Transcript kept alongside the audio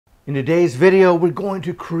In today's video, we're going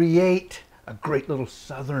to create a great little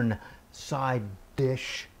southern side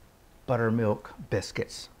dish, buttermilk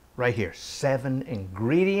biscuits. Right here, 7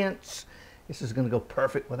 ingredients. This is going to go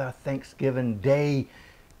perfect with our Thanksgiving Day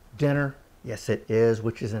dinner. Yes, it is,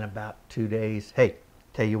 which is in about 2 days. Hey,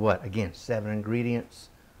 tell you what, again, 7 ingredients.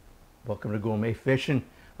 Welcome to Gourmet Fishing.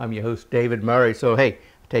 I'm your host, David Murray. So, hey,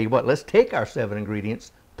 tell you what, let's take our 7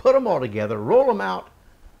 ingredients, put them all together, roll them out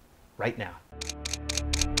right now.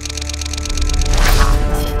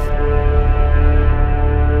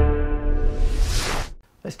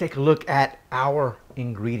 Let's take a look at our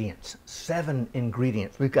ingredients. 7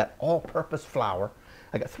 ingredients. We've got all-purpose flour.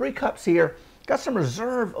 I got 3 cups here. Got some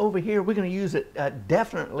reserve over here. We're going to use it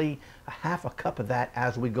definitely a half a cup of that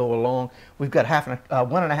as we go along. We've got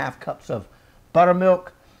 1.5 cups of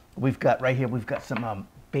buttermilk. We've got right here, we've got some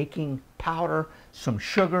baking powder, some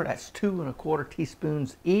sugar. That's 2 1/4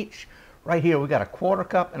 teaspoons each. Right here, we got 1/4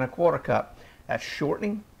 cup and 1/4 cup. That's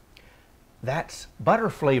shortening. That's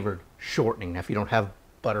butter flavored shortening. Now, if you don't have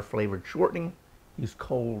butter flavored shortening, use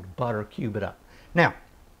cold butter, cube it up. Now,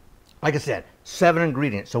 like I said, 7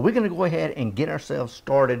 ingredients. So we're going to go ahead and get ourselves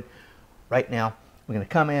started right now. We're going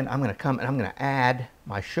to come in, I'm going to add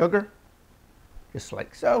my sugar, just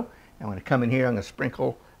like so. I'm going to come in here, I'm going to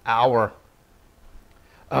sprinkle our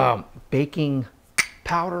baking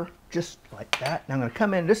powder, just like that. Now I'm going to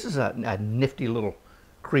come in, this is a nifty little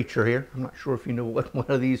creature here. I'm not sure if you know what one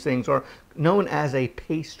of these things are, known as a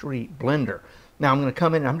pastry blender. Now I'm going to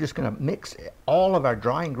come in and I'm just going to mix all of our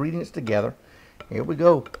dry ingredients together. Here we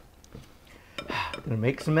go. I'm going to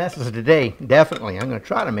make some messes today, definitely. I'm going to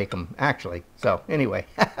try to make them, actually. So anyway,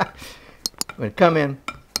 I'm going to come in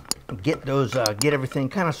and get those, get everything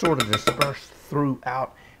kind of sort of dispersed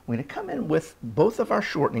throughout. We're going to come in with both of our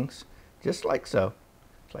shortenings, just like so.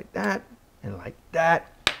 Just like that and like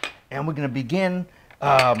that. And we're going to begin,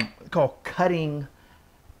 called cutting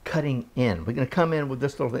in. We're going to come in with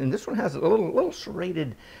this little thing. And this one has a little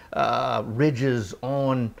serrated ridges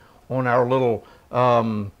on our little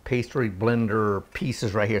pastry blender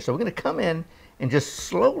pieces right here. So we're going to come in and just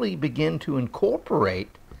slowly begin to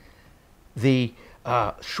incorporate the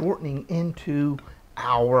shortening into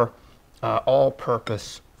our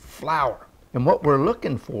all-purpose flour. And what we're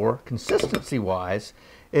looking for, consistency-wise,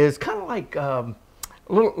 is kind of like a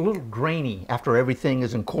little grainy after everything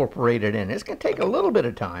is incorporated in. It's going to take a little bit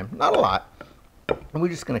of time, not a lot. And we're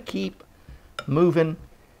just going to keep moving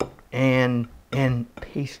and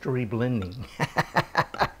pastry blending,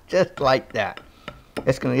 just like that.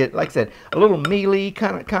 It's going to get, like I said, a little mealy,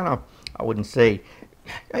 kind of. I wouldn't say.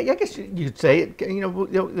 I guess you'd say it. You know,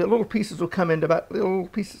 the little pieces will come into about little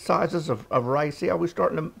piece sizes of rice. See how we're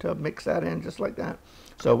starting to mix that in, just like that.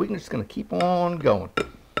 So we're just going to keep on going.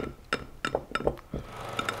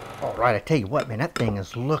 All right, I tell you what, man, that thing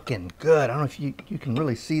is looking good. I don't know if you can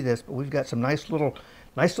really see this, but we've got some nice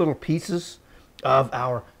little pieces of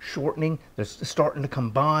our shortening that's starting to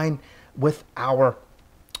combine with our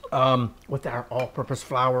all-purpose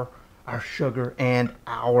flour, our sugar, and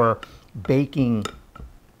our baking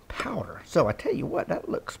powder. So I tell you what, that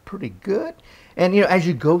looks pretty good. And you know, as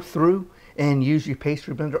you go through and use your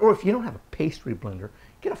pastry blender, or if you don't have a pastry blender,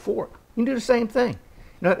 get a fork. You can do the same thing.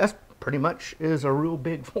 You know, that's pretty much is a real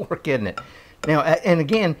big fork, isn't it? Now, and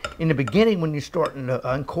again, in the beginning, when you're starting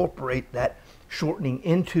to incorporate that shortening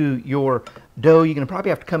into your dough, you're going to probably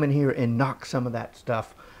have to come in here and knock some of that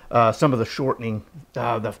stuff, some of the shortening,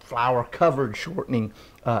 the flour covered shortening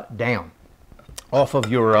down off of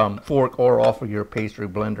your fork or off of your pastry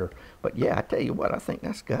blender. But yeah, I tell you what, I think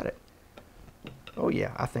that's got it. Oh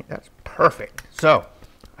yeah, I think that's perfect. So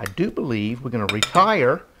I do believe we're going to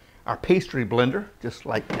retire our pastry blender just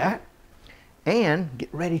like that and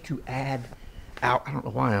get ready to add out. I don't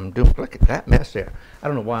know why I'm doing, look at that mess there. I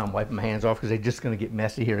don't know why I'm wiping my hands off, because they're just going to get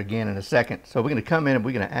messy here again in a second. So we're going to come in and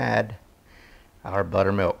we're going to add our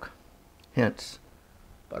buttermilk, hence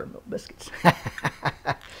buttermilk biscuits.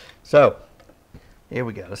 So here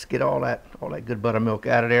we go. Let's get all that good buttermilk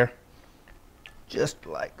out of there, just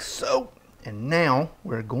like so. And now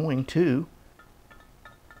we're going to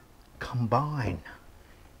combine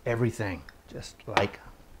everything just like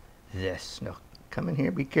this. Now come in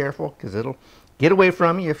here, be careful, because it'll get away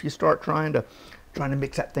from you if you start trying to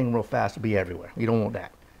mix that thing real fast. It'll be everywhere. You don't want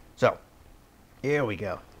that. So here we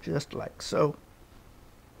go, just like so.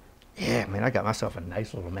 Yeah, man, I got myself a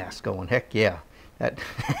nice little mess going. Heck yeah, that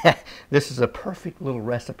this is a perfect little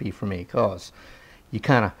recipe for me, because you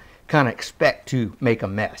kind of expect to make a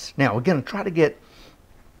mess. Now we're going to try to get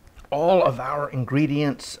all of our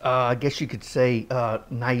ingredients, I guess you could say,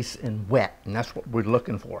 nice and wet, and that's what we're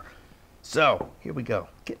looking for. So here we go,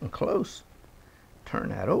 getting close. turn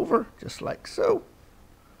that over just like so.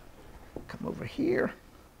 Come over here.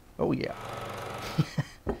 Oh yeah.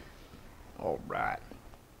 All right.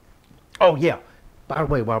 Oh yeah. By the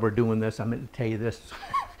way, while we're doing this, I meant to tell you this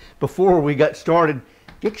before we got started.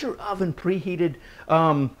 Get your oven preheated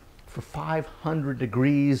for 500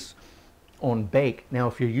 degrees on bake. Now,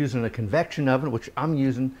 if you're using a convection oven, which I'm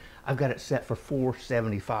using, I've got it set for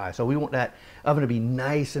 475. So we want that oven to be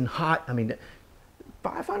nice and hot. I mean,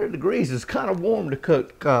 500 degrees is kind of warm to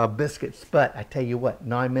cook biscuits, but I tell you what,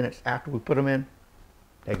 9 minutes after we put them in,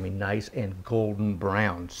 they're gonna be nice and golden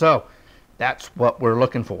brown. So that's what we're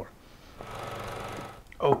looking for.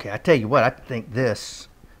 Okay, I tell you what, I think this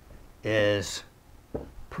is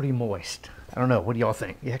pretty moist. I don't know, what do y'all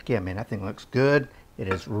think? Heck yeah, man, that thing looks good. It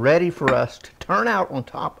is ready for us to turn out on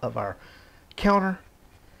top of our counter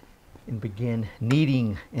and begin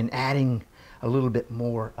kneading and adding a little bit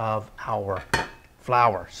more of our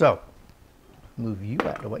flour. So, move you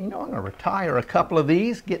out of the way. You know, I'm gonna retire a couple of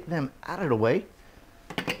these, get them out of the way,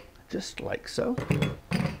 just like so.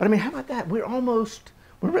 But I mean, how about that? We're almost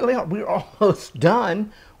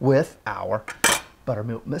done with our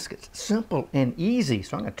buttermilk biscuits. Simple and easy.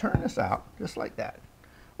 So I'm going to turn this out just like that.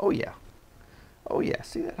 Oh yeah. Oh yeah.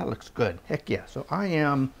 See that? That looks good. Heck yeah. So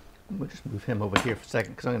I'm going to just move him over here for a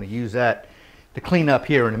second because I'm going to use that to clean up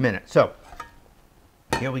here in a minute. So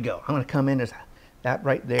here we go. I'm going to come in as that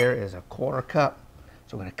right there is a 1/4 cup.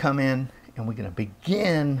 So we're going to come in and we're going to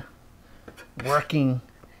begin working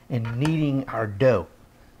and kneading our dough.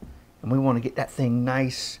 And we want to get that thing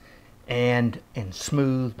nice and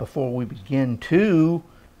smooth before we begin to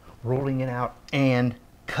rolling it out and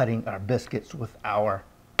cutting our biscuits with our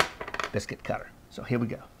biscuit cutter. So here we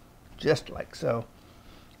go, just like so.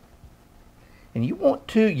 And you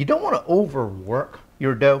don't want to overwork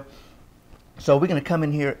your dough. So we're going to come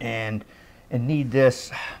in here and knead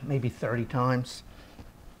this maybe 30 times.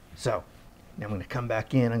 So now I'm going to come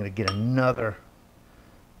back in. I'm going to get another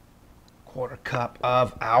 1/4 cup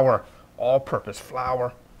of our all-purpose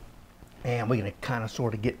flour, and we're going to kind of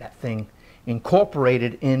sort of get that thing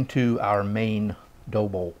incorporated into our main dough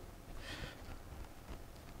bowl.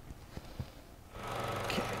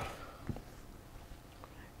 Okay.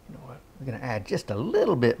 You know what? We're going to add just a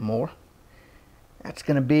little bit more. That's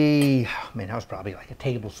going to be, man, that was probably like a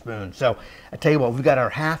tablespoon. So I tell you what, we've got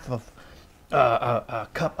our half of a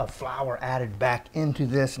cup of flour added back into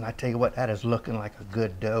this, and I tell you what, that is looking like a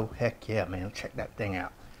good dough. Heck yeah, man, check that thing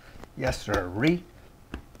out. Yes sir-ree.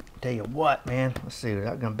 Tell you what, man, let's see, is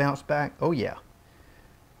that gonna bounce back? Oh yeah,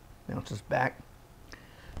 bounces back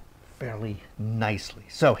fairly nicely.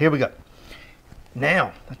 So here we go.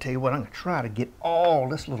 Now I tell you what, I'm gonna try to get all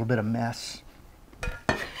this little bit of mess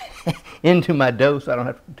into my dough so I don't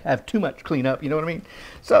have to have too much cleanup, you know what I mean?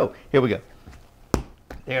 So here we go.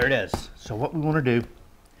 There it is. So what we want to do,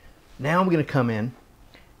 now I'm going to come in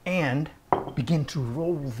and begin to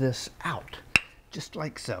roll this out, just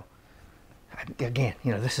like so. Again,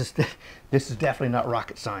 you know, this is definitely not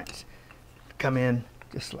rocket science. Come in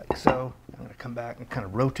just like so. I'm going to come back and kind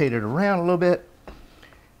of rotate it around a little bit.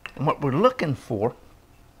 And what we're looking for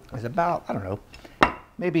is about, I don't know,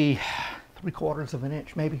 maybe 3/4 of an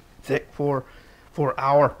inch, maybe thick for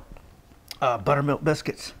our buttermilk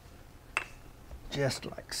biscuits. Just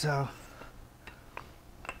like so.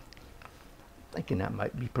 Thinking that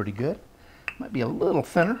might be pretty good. Might be a little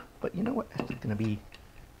thinner, but you know what? It's going to be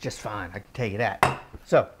just fine. I can tell you that.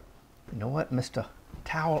 So, you know what? Mr.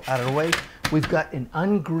 Towel out of the way. We've got an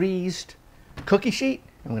ungreased cookie sheet.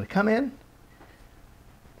 I'm going to come in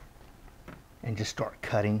and just start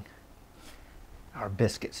cutting our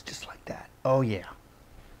biscuits just like that. Oh yeah.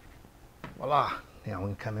 Voila. Now I'm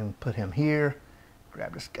going to come in and put him here.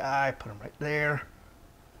 Grab this guy, put him right there.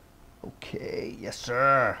 Okay, yes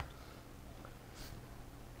sir.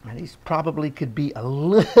 And these probably could be a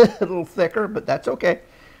little thicker, but that's okay.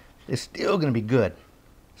 It's still gonna be good.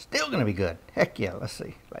 Still gonna be good. Heck yeah, let's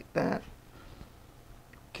see, like that.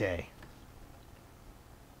 Okay.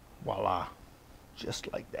 Voila, just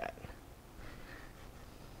like that.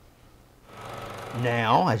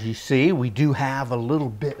 Now, as you see, we do have a little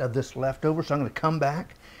bit of this left over, so I'm gonna come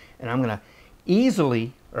back and I'm gonna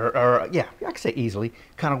easily, yeah, I can say easily,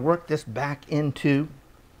 kind of work this back into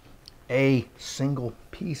a single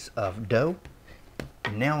piece of dough.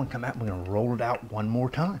 And now when we come out, we're going to roll it out one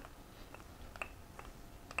more time.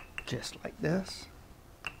 Just like this.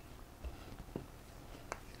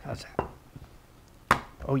 How's that?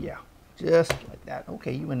 Oh yeah, just like that.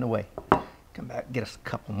 Okay, you in the way. Come back, get us a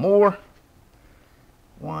couple more.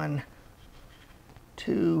 1,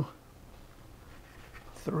 2,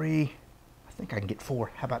 3. I think I can get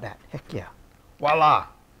 4. How about that? Heck yeah. Voila.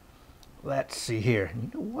 Let's see here.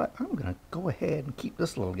 You know what? I'm going to go ahead and keep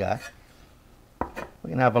this little guy. We're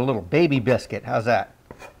going to have a little baby biscuit. How's that?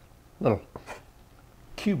 Little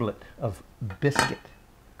cublet of biscuit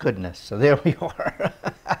goodness. So there we are.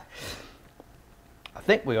 I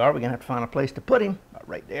think we are. We're going to have to find a place to put him.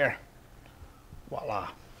 Right there. Voila.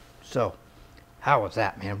 So, how was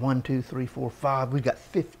that, man? 1, 2, 3, 4, 5. We've got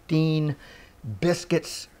 15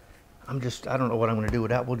 biscuits. I don't know what I'm going to do with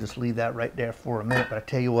that. We'll just leave that right there for a minute. But I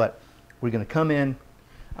tell you what, we're going to come in.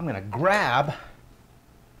 I'm going to grab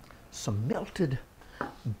some melted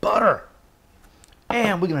butter.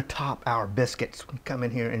 And we're going to top our biscuits. We come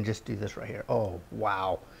in here and just do this right here. Oh,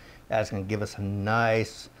 wow. That's going to give us a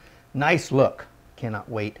nice look. Cannot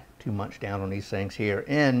wait to munch down on these things here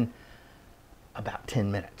in about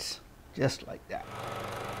 10 minutes. Just like that.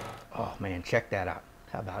 Oh, man, check that out.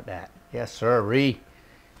 How about that? Yes, sirree.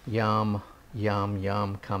 Yum, yum,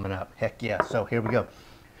 yum coming up. Heck yeah. So here we go.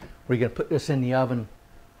 We're going to put this in the oven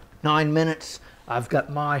 9 minutes. I've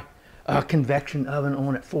got my convection oven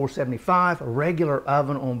on at 475, a regular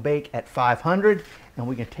oven on bake at 500, and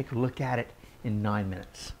we're going to take a look at it in 9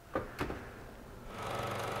 minutes.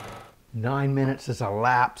 9 minutes has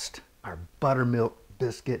elapsed. Our buttermilk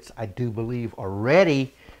biscuits, I do believe, are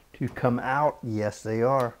ready to come out. Yes, they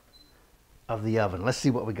are, of the oven. Let's see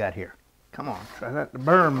what we got here. Come on, try not to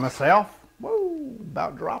burn myself. Whoa,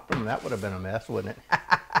 about dropped them. That would have been a mess, wouldn't it?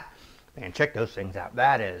 Man, check those things out.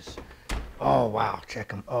 That is, oh, wow, check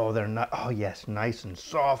them. Oh, they're not, oh, yes, nice and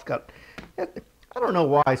soft. I don't know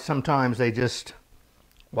why sometimes they just,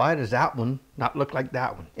 why does that one not look like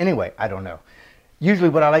that one? Anyway, I don't know. Usually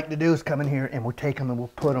what I like to do is come in here and we'll take them and we'll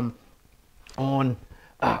put them on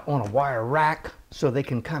a wire rack so they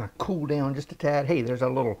can kind of cool down just a tad. Hey, there's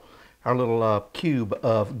our little cube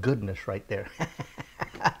of goodness right there.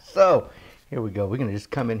 So here we go. We're gonna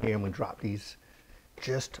just come in here and we drop these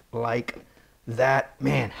just like that.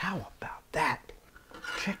 Man, how about that?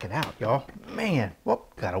 Check it out, y'all. Man,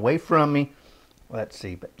 whoop, got away from me. Let's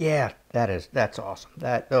see, but yeah, that's awesome.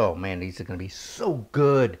 Oh man, these are gonna be so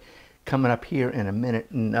good. Coming up here in a minute.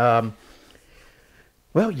 And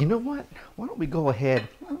well, you know what? Why don't we go ahead?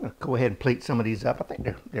 I'm going to go ahead and plate some of these up. I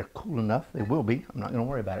think they're cool enough. They will be. I'm not going to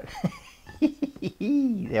worry about it.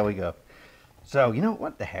 There we go. So, you know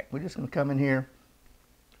what the heck? We're just going to come in here.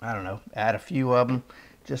 I don't know. Add a few of them,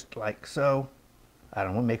 just like so. I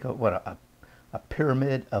don't know. Make a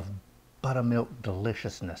pyramid of buttermilk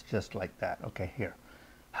deliciousness, just like that. Okay, here.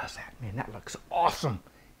 How's that? Man, that looks awesome.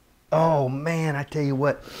 Oh man, I tell you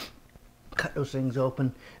what. Cut those things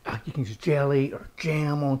open. You can use jelly or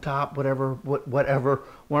jam on top, whatever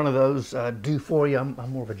one of those do for you. I'm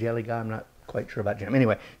more of a jelly guy. I'm not quite sure about jam.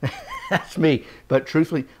 Anyway, that's me. But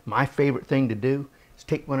truthfully, my favorite thing to do is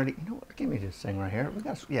take one of these. You know what? Give me this thing right here.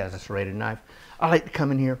 Yeah, it's a serrated knife. I like to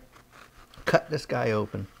come in here, cut this guy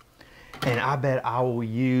open, and I bet I will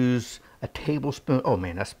use a tablespoon. Oh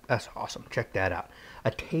man, that's awesome. Check that out.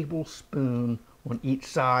 A tablespoon on each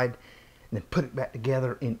side. And then put it back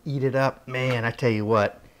together and eat it up. Man, I tell you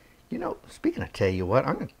what. You know, speaking of tell you what,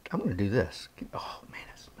 I'm gonna do this. Oh man,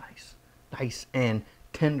 it's nice, nice and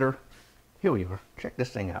tender. Here we are. Check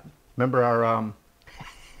this thing out. Remember our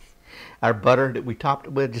our butter that we topped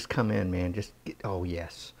it with? Just come in, man. Just get. Oh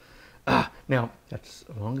yes. Now that's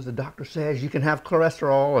as long as the doctor says you can have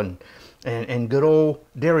cholesterol and good old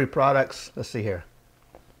dairy products. Let's see here.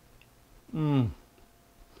 Man.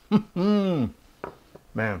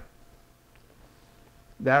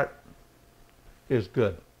 That is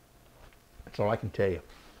good. That's all I can tell you.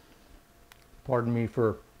 Pardon me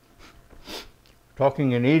for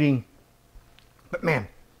talking and eating. But man,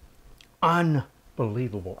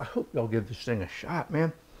 unbelievable. I hope y'all give this thing a shot,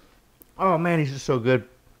 man. Oh man, these are so good.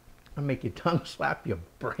 I'll make your tongue slap your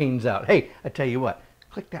brains out. Hey, I tell you what,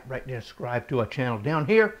 click that right there, subscribe to our channel. Down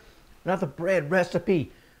here, another bread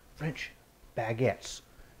recipe. French baguettes.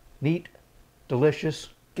 Neat, delicious.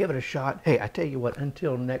 Give it a shot. Hey, I tell you what,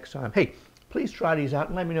 until next time. Hey, please try these out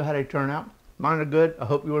and let me know how they turn out. Mine are good. I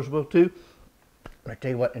hope yours will too. But I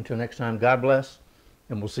tell you what, until next time, God bless,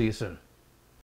 and we'll see you soon.